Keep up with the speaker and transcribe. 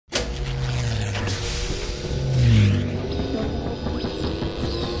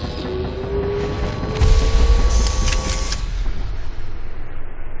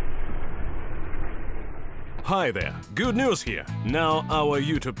Hi there, good news here! Now our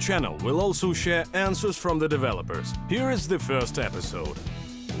YouTube channel will also share answers from the developers. Here is the first episode.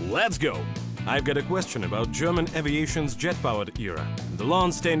 Let's go! I've got a question about German aviation's jet-powered era. The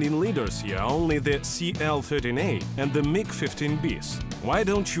long-standing leaders here are only the CL-13A and the MiG-15Bs. Why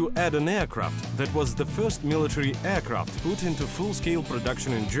don't you add an aircraft that was the first military aircraft put into full-scale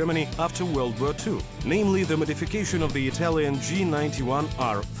production in Germany after World War II, namely the modification of the Italian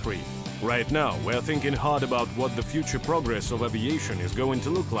G91R3? Right now, we're thinking hard about what the future progress of aviation is going to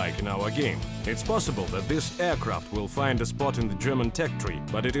look like in our game. It's possible that this aircraft will find a spot in the German tech tree,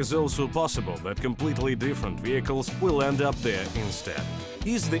 but it is also possible that completely different vehicles will end up there instead.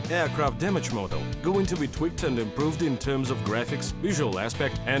 Is the aircraft damage model going to be tweaked and improved in terms of graphics, visual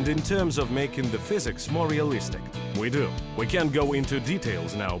aspect, and in terms of making the physics more realistic? We do. We can't go into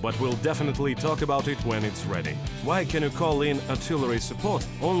details now, but we'll definitely talk about it when it's ready. Why can you call in artillery support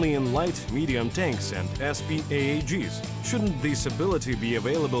only in light, medium tanks and SPAAGs? Shouldn't this ability be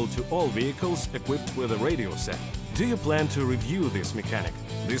available to all vehicles equipped with a radio set? Do you plan to review this mechanic?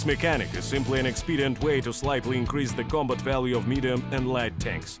 This mechanic is simply an expedient way to slightly increase the combat value of medium and light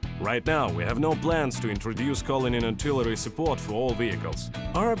tanks. Right now, we have no plans to introduce calling in artillery support for all vehicles.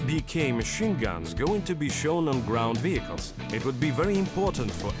 Are BK machine guns going to be shown on ground vehicles? It would be very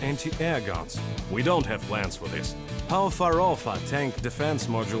important for anti-air guns. We don't have plans for this. How far off are tank defense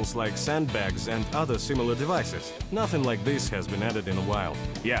modules like sandbags and other similar devices? Nothing like this has been added in a while.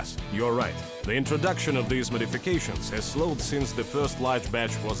 Yes, you're right. The introduction of these modifications has slowed since the first large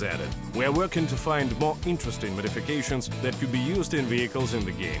batch was added. We are working to find more interesting modifications that could be used in vehicles in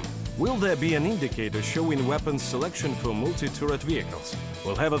the game. Will there be an indicator showing weapons selection for multi-turret vehicles?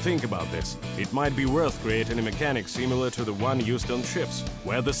 We'll have a think about this. It might be worth creating a mechanic similar to the one used on ships,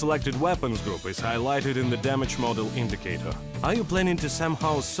 where the selected weapons group is highlighted in the damage model indicator. Are you planning to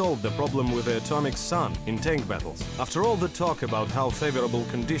somehow solve the problem with the atomic sun in tank battles? After all the talk about how favorable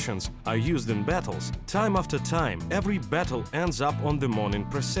conditions are used in battles, time after time, every battle ends up on the morning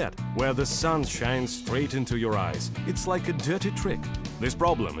preset, where the sun shines straight into your eyes. It's like a dirty trick. This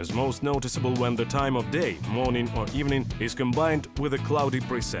problem is most noticeable when the time of day, morning or evening, is combined with a cloudy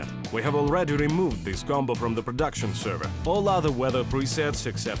preset. We have already removed this combo from the production server. All other weather presets,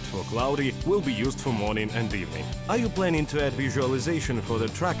 except for cloudy, will be used for morning and evening. Are you planning to add visualization for the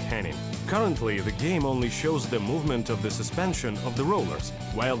track handling? Currently, the game only shows the movement of the suspension of the rollers,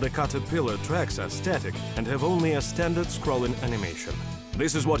 while the Caterpillar tracks are static and have only a standard scrolling animation.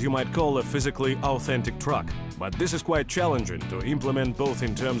 This is what you might call a physically authentic truck, but this is quite challenging to implement both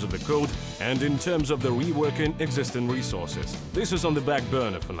in terms of the code and in terms of the reworking existing resources. This is on the back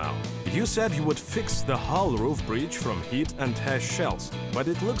burner for now. You said you would fix the hull roof breach from heat and hash shells, but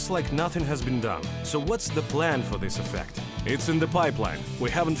it looks like nothing has been done. So what's the plan for this effect? It's in the pipeline. We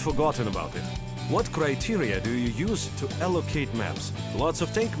haven't forgotten about it. What criteria do you use to allocate maps? Lots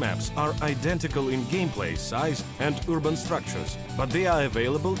of tank maps are identical in gameplay, size and urban structures, but they are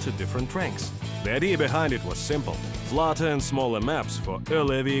available to different ranks. The idea behind it was simple: flatter and smaller maps for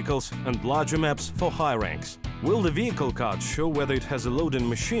earlier vehicles and larger maps for high ranks. Will the vehicle card show whether it has a loading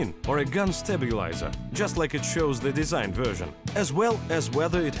machine or a gun stabilizer, just like it shows the designed version, as well as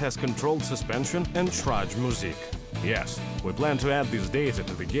whether it has controlled suspension and charge music? Yes, we plan to add this data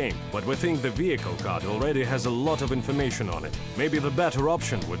to the game, but we think the vehicle card already has a lot of information on it. Maybe the better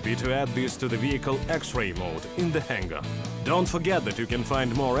option would be to add this to the vehicle X-ray mode in the hangar. Don't forget that you can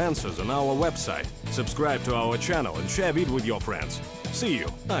find more answers on our website. Subscribe to our channel and share it with your friends. See you,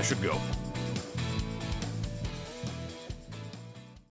 I should go.